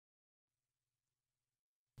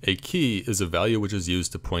A key is a value which is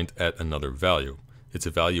used to point at another value. It's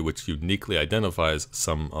a value which uniquely identifies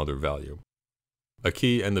some other value. A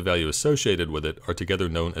key and the value associated with it are together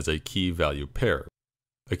known as a key-value pair.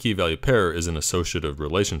 A key-value pair is an associative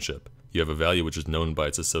relationship. You have a value which is known by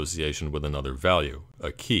its association with another value,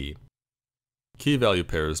 a key. Key-value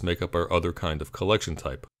pairs make up our other kind of collection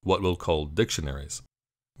type, what we'll call dictionaries.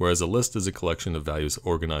 Whereas a list is a collection of values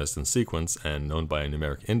organized in sequence and known by a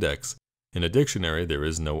numeric index, in a dictionary there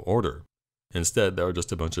is no order. Instead, there are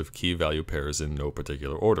just a bunch of key-value pairs in no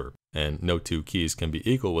particular order, and no two keys can be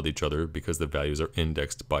equal with each other because the values are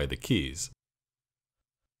indexed by the keys.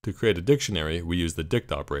 To create a dictionary, we use the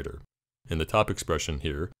dict operator. In the top expression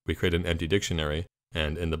here, we create an empty dictionary,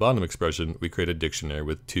 and in the bottom expression, we create a dictionary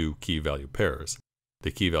with two key-value pairs.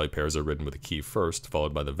 The key-value pairs are written with a key first,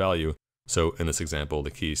 followed by the value, so in this example,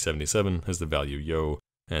 the key 77 has the value yo,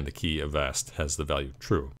 and the key avast has the value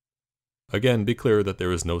true. Again, be clear that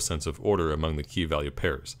there is no sense of order among the key-value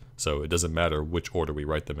pairs, so it doesn't matter which order we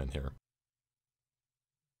write them in here.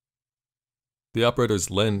 The operators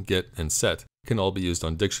len, get, and set can all be used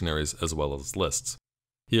on dictionaries as well as lists.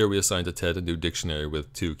 Here we assign to Ted a new dictionary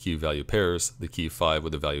with two key-value pairs, the key 5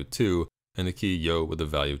 with the value 2, and the key yo with the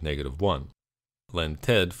value -1. Len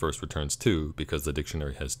Ted first returns 2 because the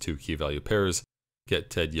dictionary has two key-value pairs. Get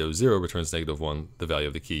Ted yo 0 returns -1, the value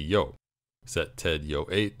of the key yo. Set Ted yo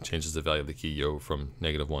 8 changes the value of the key yo from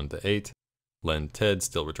 -1 to 8. Len Ted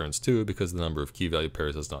still returns 2 because the number of key-value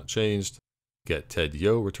pairs has not changed. Get Ted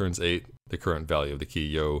yo returns 8, the current value of the key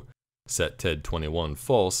yo. Set Ted 21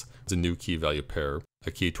 false is a new key-value pair,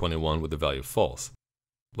 a key 21 with the value false.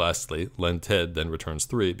 Lastly, len Ted then returns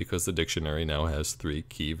 3 because the dictionary now has 3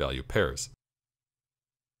 key-value pairs.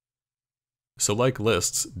 So like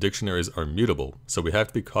lists, dictionaries are mutable, so we have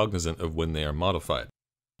to be cognizant of when they are modified.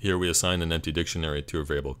 Here we assign an empty dictionary to a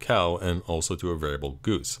variable cow and also to a variable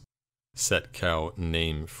goose. Set cow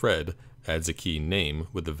name Fred adds a key name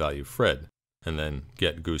with the value Fred, and then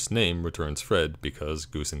get goose name returns Fred because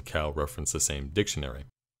goose and cow reference the same dictionary.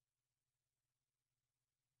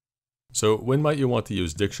 So when might you want to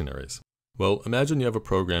use dictionaries? Well, imagine you have a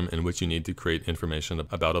program in which you need to create information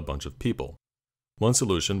about a bunch of people. One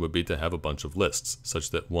solution would be to have a bunch of lists, such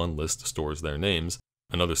that one list stores their names,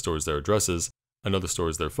 another stores their addresses, another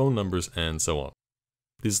stores their phone numbers, and so on.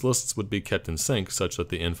 These lists would be kept in sync such that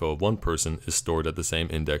the info of one person is stored at the same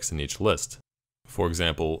index in each list. For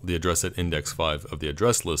example, the address at index 5 of the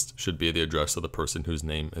address list should be the address of the person whose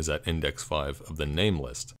name is at index 5 of the name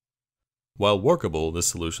list. While workable, this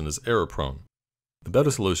solution is error-prone. The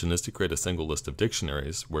better solution is to create a single list of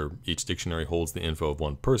dictionaries, where each dictionary holds the info of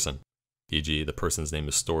one person, e.g. the person's name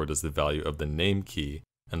is stored as the value of the name key,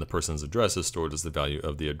 and the person's address is stored as the value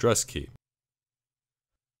of the address key.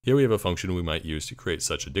 Here we have a function we might use to create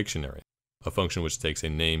such a dictionary, a function which takes a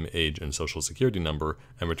name, age, and social security number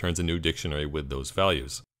and returns a new dictionary with those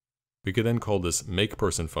values. We could then call this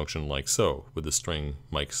makePerson function like so, with the string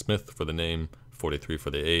Mike Smith for the name, 43 for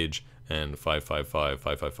the age, and 555,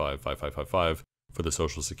 555, 5555 for the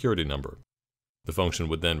social security number. The function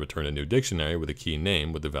would then return a new dictionary with a key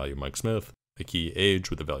name with the value Mike Smith, a key age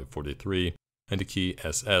with the value 43, and a key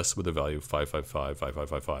SS with the value 555,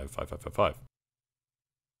 5555, 5555.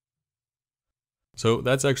 So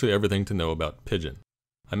that's actually everything to know about Pidgin.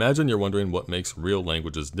 I imagine you're wondering what makes real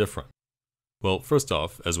languages different. Well, first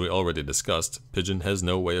off, as we already discussed, Pidgin has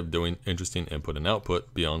no way of doing interesting input and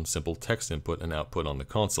output beyond simple text input and output on the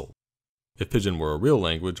console. If Pidgin were a real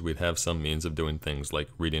language, we'd have some means of doing things like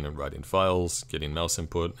reading and writing files, getting mouse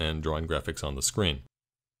input, and drawing graphics on the screen.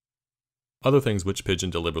 Other things which Pidgin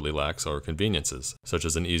deliberately lacks are conveniences, such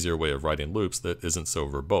as an easier way of writing loops that isn't so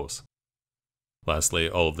verbose. Lastly,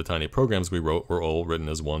 all of the tiny programs we wrote were all written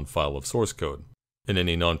as one file of source code. In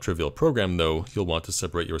any non-trivial program, though, you'll want to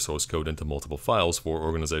separate your source code into multiple files for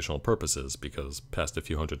organizational purposes, because past a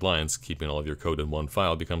few hundred lines, keeping all of your code in one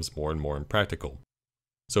file becomes more and more impractical.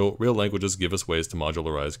 So real languages give us ways to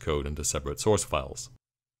modularize code into separate source files.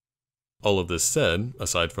 All of this said,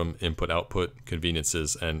 aside from input-output,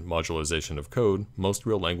 conveniences, and modularization of code, most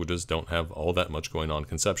real languages don't have all that much going on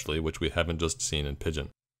conceptually which we haven't just seen in Pidgin.